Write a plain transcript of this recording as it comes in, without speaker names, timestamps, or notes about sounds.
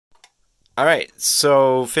Alright,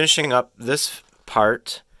 so finishing up this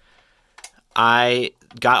part, I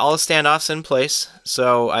got all the standoffs in place,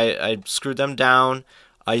 so I screwed them down.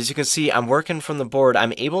 As you can see, I'm working from the board.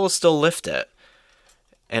 I'm able to still lift it,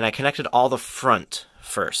 and I connected all the front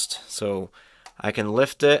first. So I can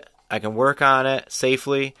lift it, I can work on it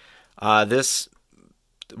safely. This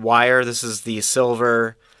wire, this is the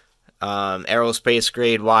silver aerospace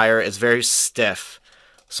grade wire. It's very stiff.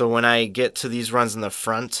 So when I get to these runs in the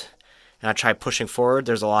front and I try pushing forward,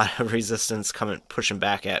 there's a lot of resistance pushing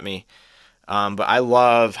back at me. But I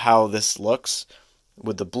love how this looks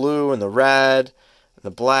with the blue and the red and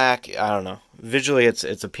the black. I don't know. Visually,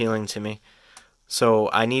 it's appealing to me. So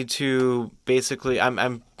I need to basically,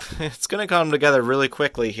 it's gonna come together really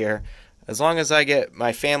quickly here. As long as I get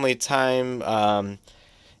my family time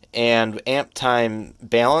and amp time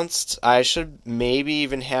balanced, I should maybe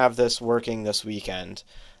even have this working this weekend.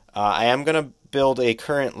 I am gonna build a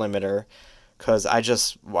current limiter because I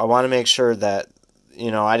want to make sure that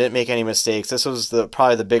I didn't make any mistakes. This was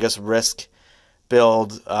probably the biggest risk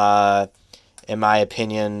build in my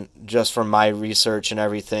opinion, just from my research and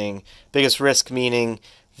everything. Biggest risk meaning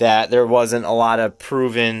that there wasn't a lot of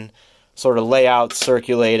proven sort of layouts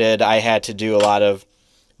circulated. I had to do a lot of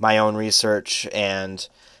my own research and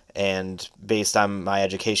based on my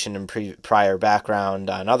education and prior background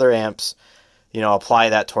on other amps, apply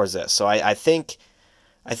that towards this. So I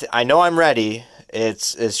know I'm ready.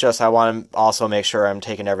 It's just I want to also make sure I'm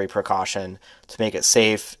taking every precaution to make it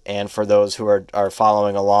safe, and for those who are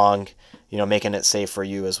following along, making it safe for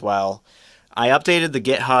you as well. I updated the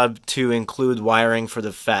GitHub to include wiring for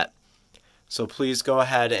the FET. So please go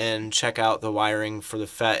ahead and check out the wiring for the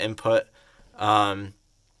FET input. I'm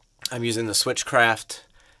using the Switchcraft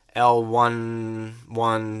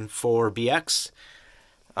L114BX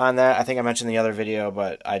on that. I think I mentioned in the other video,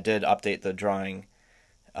 but I did update the drawing,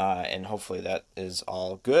 and hopefully that is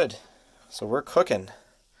all good. So we're cooking.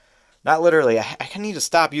 Not literally. I need to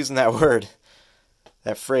stop using that word,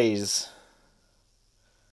 that phrase.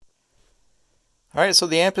 All right, so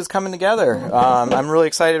the amp is coming together. I'm really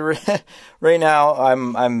excited right now.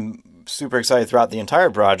 I'm super excited throughout the entire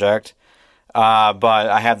project, but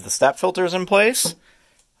I have the step filters in place.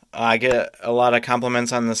 I get a lot of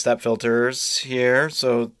compliments on the step filters here,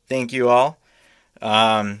 so thank you all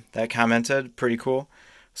that commented. Pretty cool.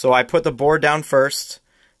 So I put the board down first.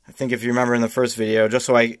 I think if you remember in the first video, just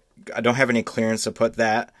so I don't have any clearance to put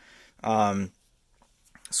that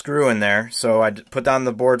screw in there. So I put down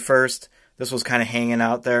the board first. This was kind of hanging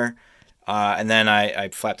out there, and then I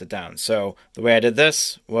flapped it down. So the way I did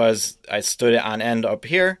this was I stood it on end up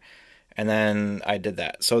here, and then I did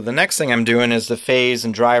that. So the next thing I'm doing is the phase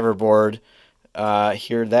and driver board.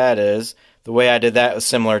 Here that is. The way I did that was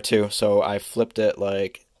similar too. So I flipped it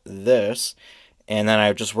like this, and then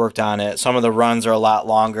I just worked on it. Some of the runs are a lot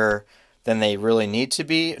longer than they really need to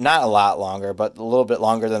be. Not a lot longer, but a little bit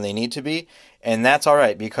longer than they need to be. And that's all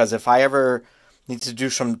right, because if I ever need to do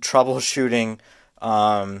some troubleshooting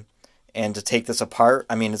and to take this apart,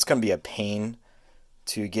 I mean, it's going to be a pain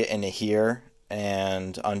to get into here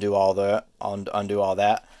and undo all that.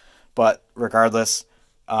 But regardless,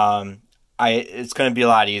 it's going to be a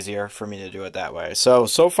lot easier for me to do it that way. So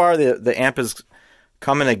far the amp is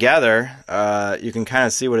coming together. You can kind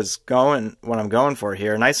of see what I'm going for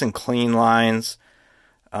here. Nice and clean lines.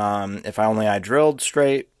 If I drilled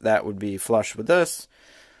straight, that would be flush with this.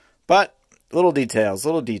 But little details,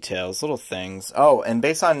 little things. Oh, and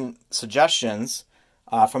based on suggestions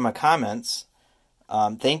from my comments,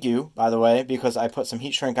 thank you, by the way, because I put some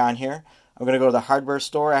heat shrink on here. I'm going to go to the hardware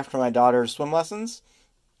store after my daughter's swim lessons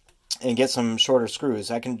and get some shorter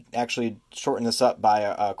screws. I can actually shorten this up by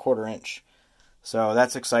a 1/4 inch. So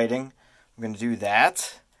that's exciting. I'm going to do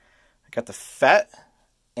that. I got the FET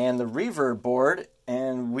and the reverb board,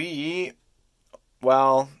 and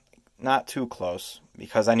well, not too close,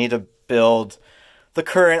 because I need to build the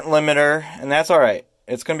current limiter, and that's all right.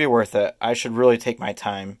 It's going to be worth it. I should really take my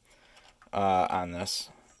time on this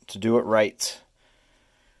to do it right.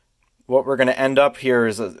 What we're going to end up here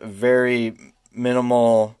is a very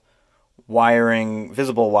minimal wiring,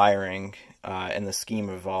 visible wiring in the scheme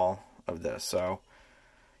of all of this. So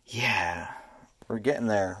yeah, we're getting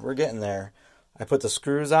there. We're getting there. I put the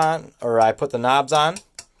screws on, or I put the knobs on.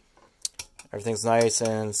 Everything's nice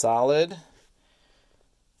and solid.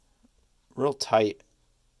 Real tight.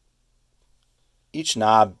 Each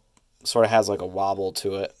knob sort of has like a wobble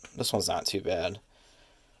to it. This one's not too bad.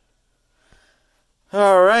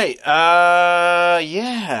 All right.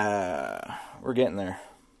 Yeah, we're getting there.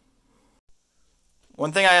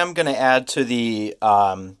 One thing I am going to add to the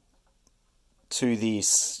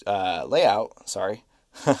layout, sorry,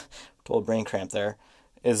 Total brain cramp there.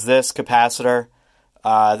 Is this capacitor.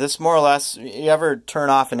 This more or less, you ever turn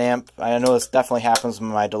off an amp? I know this definitely happens with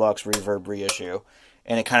my deluxe reverb reissue,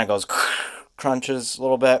 and it kind of goes crunches a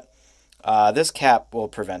little bit. This cap will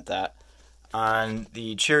prevent that. On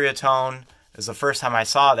the Cheeriotone is the first time I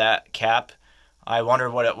saw that cap. I wondered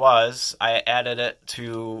what it was. I added it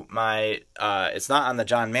to my, it's not on the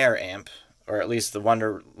John Mayer amp, or at least the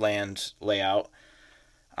Wonderland layout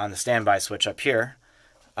on the standby switch up here.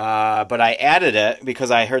 But I added it because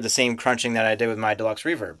I heard the same crunching that I did with my deluxe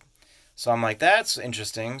reverb. So I'm like, that's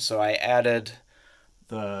interesting. So I added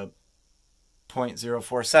the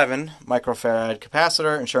 0.047 microfarad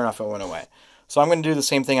capacitor, and sure enough, it went away. So I'm going to do the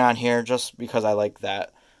same thing on here just because I like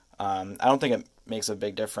that. I don't think it makes a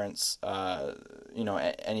big difference,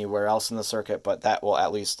 anywhere else in the circuit, but that will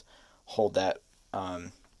at least hold that,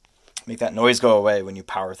 make that noise go away when you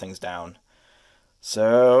power things down.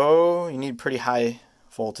 So you need pretty high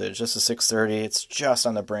voltage. This is 630. It's just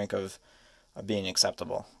on the brink of being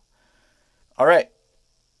acceptable. All right,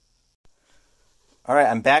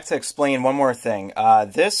 I'm back to explain one more thing.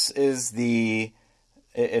 This is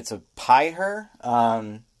it's a Piher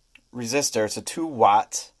resistor. It's a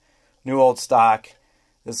 2-watt, new old stock.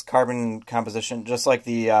 This carbon composition, just like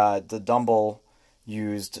the Dumble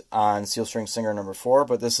used on Seal String Singer number 4,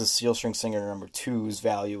 but this is Seal String Singer number 2's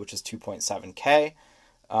value, which is 2.7K.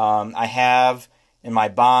 I have in my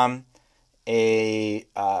bomb I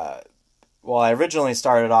originally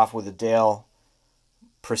started off with a Dale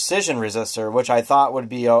precision resistor, which I thought would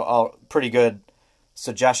be a pretty good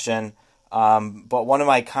suggestion, but one of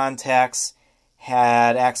my contacts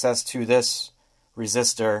had access to this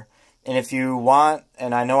resistor, and if you want,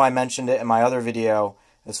 and I know I mentioned it in my other video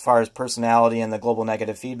as far as personality and the global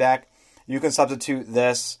negative feedback, you can substitute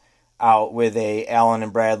this out with a Allen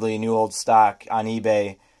and Bradley new old stock on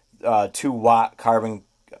eBay 2-watt carbon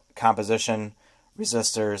composition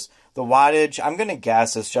resistors. The wattage, I'm going to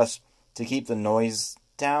guess, is just to keep the noise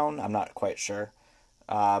down. I'm not quite sure.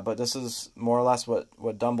 But this is more or less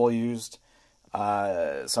what Dumble used.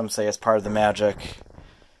 Some say it's part of the magic.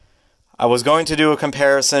 I was going to do a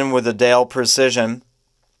comparison with the Dale Precision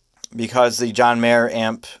because the John Mayer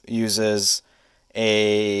amp uses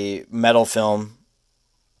a metal film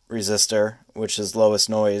resistor, which is lowest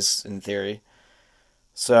noise in theory.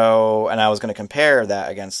 So, and I was going to compare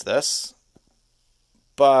that against this,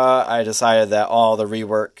 but I decided that all the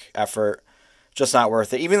rework effort, just not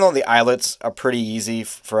worth it. Even though the eyelets are pretty easy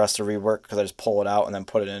for us to rework because I just pull it out and then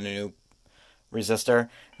put it in a new resistor,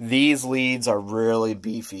 these leads are really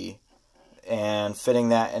beefy, and fitting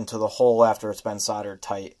that into the hole after it's been soldered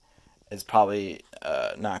tight is probably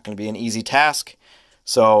not going to be an easy task.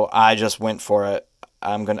 So I just went for it.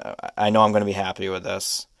 I know I'm going to be happy with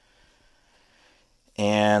this.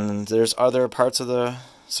 And there's other parts of the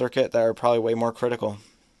circuit that are probably way more critical.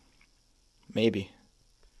 Maybe.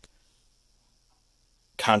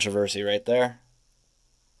 Controversy right there.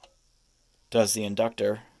 Does the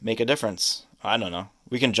inductor make a difference? I don't know.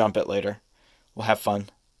 We can jump it later. We'll have fun.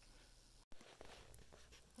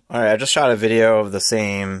 Alright, I just shot a video of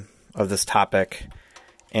this topic,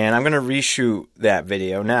 and I'm going to reshoot that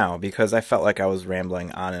video now because I felt like I was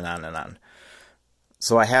rambling on and on and on.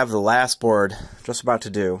 So I have the last board just about to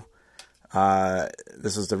do.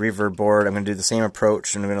 This is the reverb board. I'm going to do the same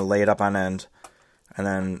approach, and I'm going to lay it up on end, and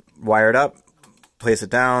then wire it up, place it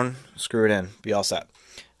down, screw it in, be all set.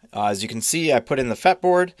 As you can see, I put in the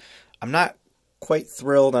fretboard. I'm not quite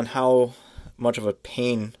thrilled on how much of a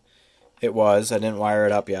pain it was. I didn't wire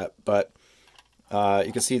it up yet, but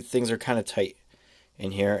you can see things are kind of tight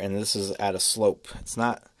in here, and this is at a slope. It's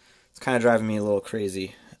kind of driving me a little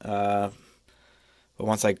crazy. But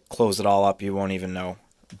once I close it all up, you won't even know.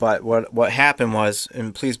 But what happened was,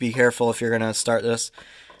 and please be careful if you're going to start this,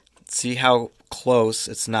 see how close,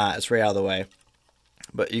 it's not, it's right out of the way.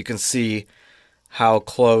 But you can see how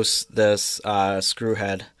close this screw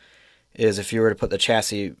head is if you were to put the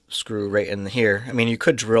chassis screw right in here. I mean, you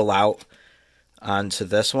could drill out onto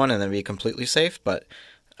this one and then be completely safe, but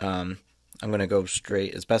I'm going to go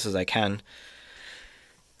straight as best as I can.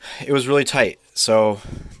 It was really tight, so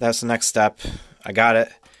that's the next step. I got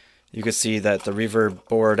it. You can see that the reverb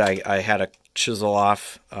board, I had to chisel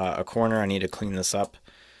off a corner. I need to clean this up.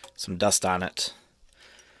 Some dust on it.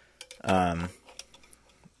 But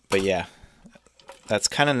yeah, that's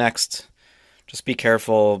kind of next. Just be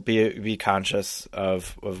careful, be conscious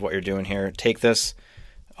of what you're doing here. Take this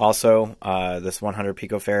also, this 100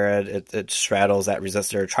 picofarad, it straddles that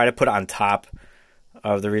resistor. Try to put it on top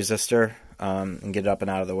of the resistor and get it up and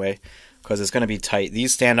out of the way, because it's going to be tight.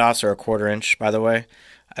 These standoffs are a 1/4 inch, by the way.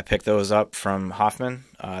 I picked those up from Hoffman.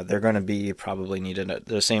 They're going to be probably needed.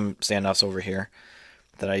 The same standoffs over here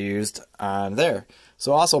that I used on there.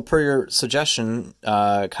 So also, per your suggestion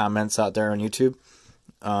comments out there on YouTube,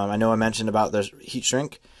 I know I mentioned about the heat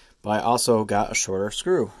shrink, but I also got a shorter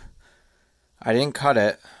screw. I didn't cut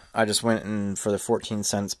it. I just went in for the 14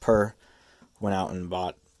 cents per, went out and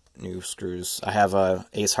bought new screws. I have a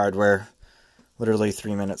Ace Hardware literally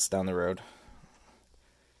 3 minutes down the road.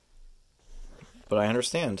 But I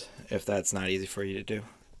understand if that's not easy for you to do.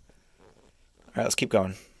 All right, let's keep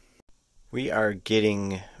going. We are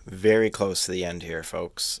getting very close to the end here,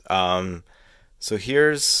 folks. So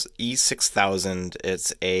here's E6000.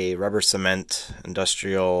 It's a rubber cement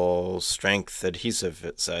industrial strength adhesive,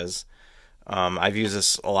 it says. I've used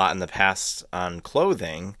this a lot in the past on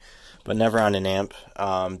clothing, but never on an amp.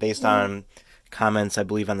 Based on comments, I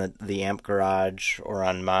believe, on the Amp Garage or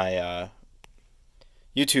on my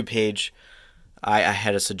YouTube page, I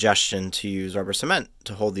had a suggestion to use rubber cement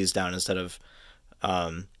to hold these down instead of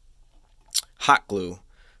hot glue.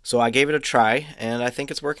 So I gave it a try, and I think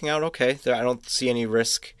it's working out okay. I don't see any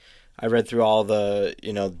risk. I read through all the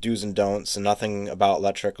do's and don'ts, and nothing about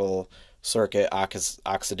electrical circuit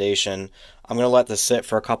oxidation. I'm going to let this sit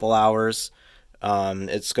for a couple hours.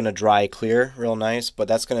 It's going to dry clear real nice, but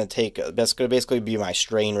that's going to basically be my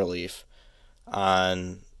strain relief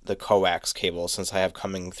on the coax cable, since I have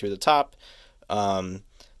coming through the top. The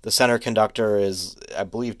center conductor is, I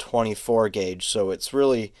believe, 24 gauge, so it's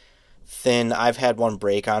really thin. I've had one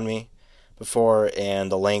break on me before,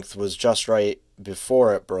 and the length was just right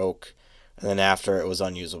before it broke, and then after it was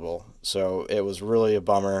unusable. So it was really a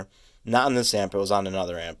bummer. Not on this amp, it was on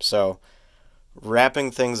another amp. So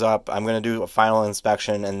wrapping things up, I'm going to do a final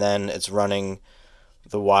inspection, and then it's running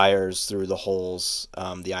the wires through the holes,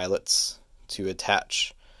 the eyelets, to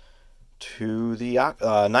attach to the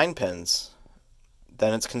 9 pins.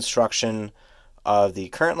 Then it's construction of the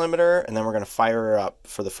current limiter, and then we're going to fire her up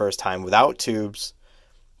for the first time without tubes,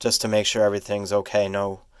 just to make sure everything's okay.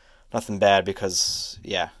 Nothing bad, because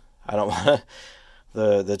yeah, I don't want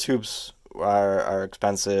to. The tubes are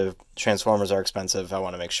expensive. Transformers are expensive. I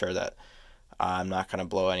want to make sure that I'm not going to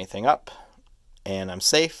blow anything up, and I'm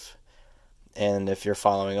safe. And if you're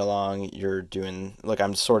following along, you're doing, look,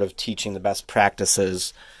 I'm sort of teaching the best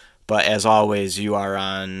practices. But as always, you are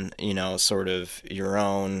on, sort of your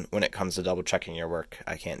own when it comes to double checking your work.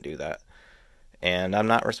 I can't do that. And I'm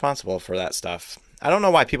not responsible for that stuff. I don't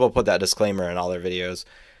know why people put that disclaimer in all their videos,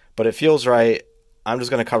 but it feels right. I'm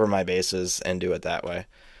just going to cover my bases and do it that way.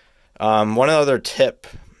 One other tip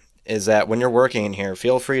is that when you're working in here,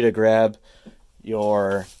 feel free to grab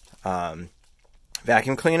your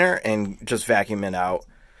vacuum cleaner and just vacuum it out,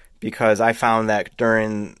 because I found that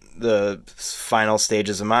during the final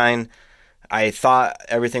stages of mine, I thought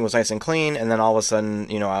everything was nice and clean, and then all of a sudden,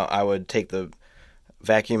 I would take the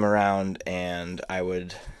vacuum around and I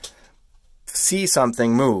would see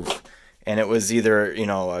something move, and it was either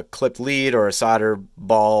a clipped lead or a solder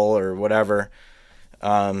ball or whatever,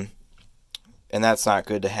 and that's not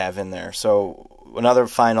good to have in there. So another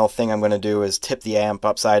final thing I'm going to do is tip the amp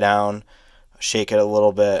upside down, shake it a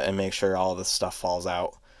little bit, and make sure all this stuff falls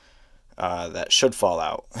out. That should fall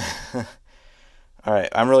out. Alright,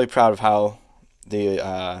 I'm really proud of how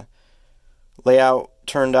the layout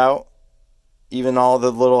turned out. Even all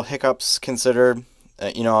the little hiccups considered.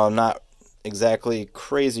 I'm not exactly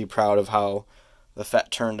crazy proud of how the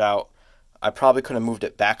FET turned out. I probably could have moved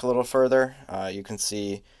it back a little further. You can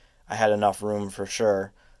see I had enough room for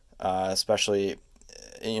sure, especially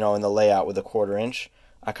in the layout with a 1/4 inch.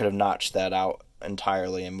 I could have notched that out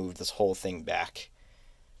entirely and moved this whole thing back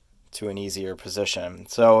to an easier position.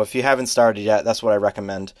 So if you haven't started yet, that's what I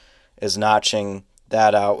recommend, is notching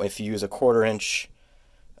that out. If you use a 1/4 inch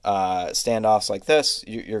standoffs like this,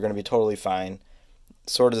 you're going to be totally fine.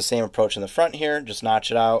 Sort of the same approach in the front here. Just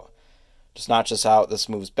notch it out. Just notch this out. This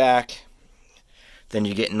moves back. Then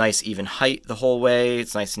you get nice even height the whole way.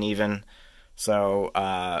 It's nice and even. So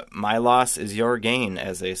my loss is your gain,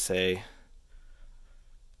 as they say.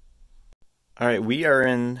 Alright, we are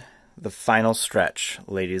in the final stretch,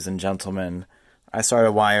 ladies and gentlemen. I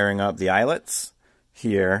started wiring up the eyelets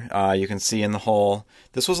here. You can see in the hole.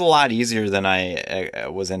 This was a lot easier than I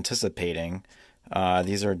was anticipating.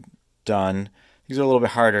 These are done. These are a little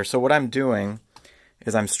bit harder. So what I'm doing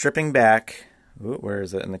is I'm stripping back. Ooh, where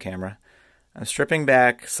is it in the camera? I'm stripping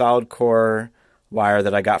back solid core wire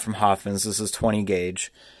that I got from Hoffman's. This is 20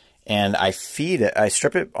 gauge. And I feed it. I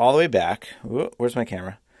strip it all the way back. Ooh, where's my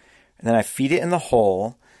camera? And then I feed it in the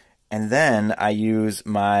hole. And then I use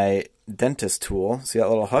my dentist tool. See that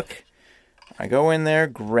little hook? I go in there,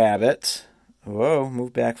 grab it. Whoa,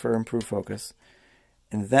 move back for improved focus.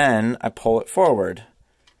 and then I pull it forward.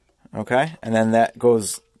 Okay, and then that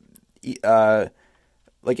goes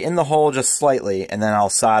like in the hole just slightly, and then I'll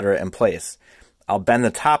solder it in place. I'll bend the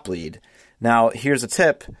top lead. Now here's a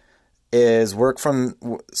tip, is work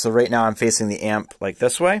from, so right now I'm facing the amp like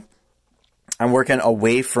this way. I'm working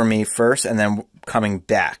away from me first and then coming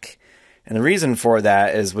back. And the reason for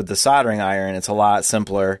that is with the soldering iron, it's a lot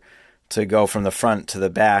simpler to go from the front to the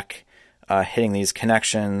back, hitting these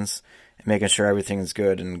connections and making sure everything's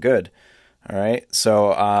good and good. All right,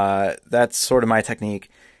 so that's sort of my technique.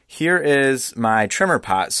 Here is my trimmer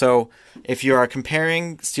pot. So if you are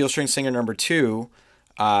comparing Steel String Singer number 2,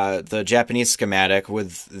 the Japanese schematic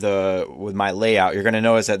with my layout, you're going to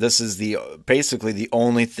notice that this is basically the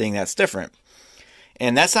only thing that's different.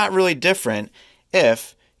 And that's not really different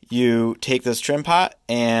if you take this trim pot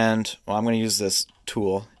and, well, I'm going to use this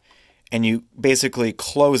tool, and you basically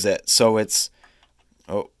close it so it's,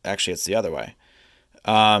 oh, actually it's the other way.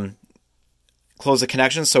 Close the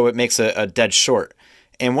connection so it makes a dead short.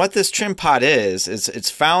 And what this trim pot is it's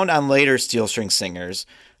found on later Steel String Singers,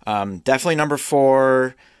 definitely number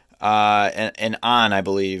 4 and on, I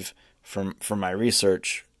believe, from my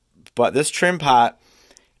research. But this trim pot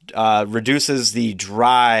reduces the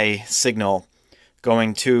dry signal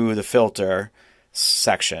going to the filter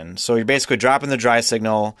section. So you're basically dropping the dry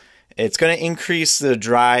signal. It's going to increase the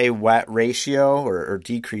dry-wet ratio or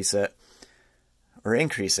decrease it. Or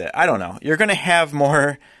increase it. I don't know. You're going to have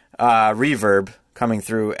more reverb coming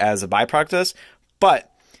through as a byproduct of this,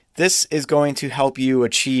 but this is going to help you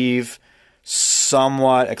achieve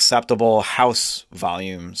somewhat acceptable house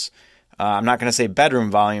volumes. I'm not going to say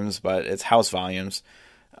bedroom volumes, but it's house volumes.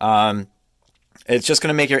 It's just going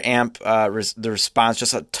to make your amp, the response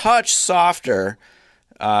just a touch softer.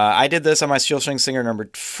 I did this on my Steel String Singer number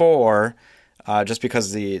 4, just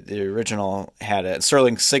because the original had it.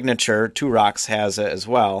 Sterling Signature 2 Rocks has it as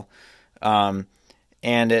well, and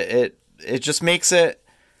it just makes it,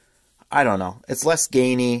 I don't know, it's less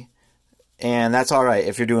gainy, and that's all right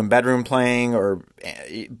if you're doing bedroom playing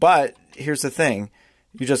but here's the thing,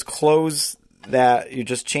 you just close that, you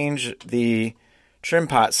just change the trim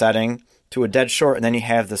pot setting to a dead short, and then you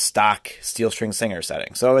have the stock Steel String Singer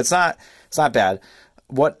setting. So it's not bad.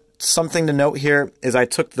 Something to note here is I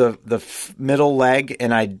took the middle leg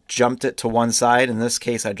and I jumped it to one side. In this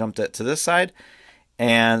case, I jumped it to this side.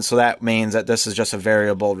 And so that means that this is just a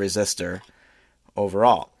variable resistor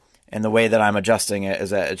overall. And the way that I'm adjusting it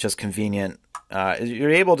is that it's just convenient. You're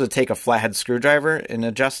able to take a flathead screwdriver and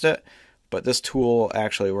adjust it, but this tool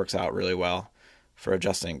actually works out really well for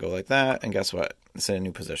adjusting. Go like that, and guess what? It's in a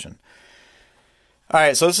new position. All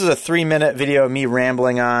right, so this is a 3-minute video of me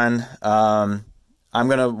rambling on. I'm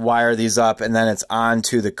going to wire these up, and then it's on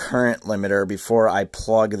to the current limiter before I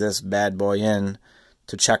plug this bad boy in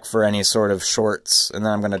to check for any sort of shorts, and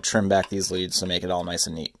then I'm going to trim back these leads to make it all nice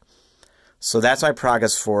and neat. So that's my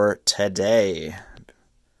progress for today.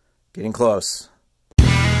 Getting close.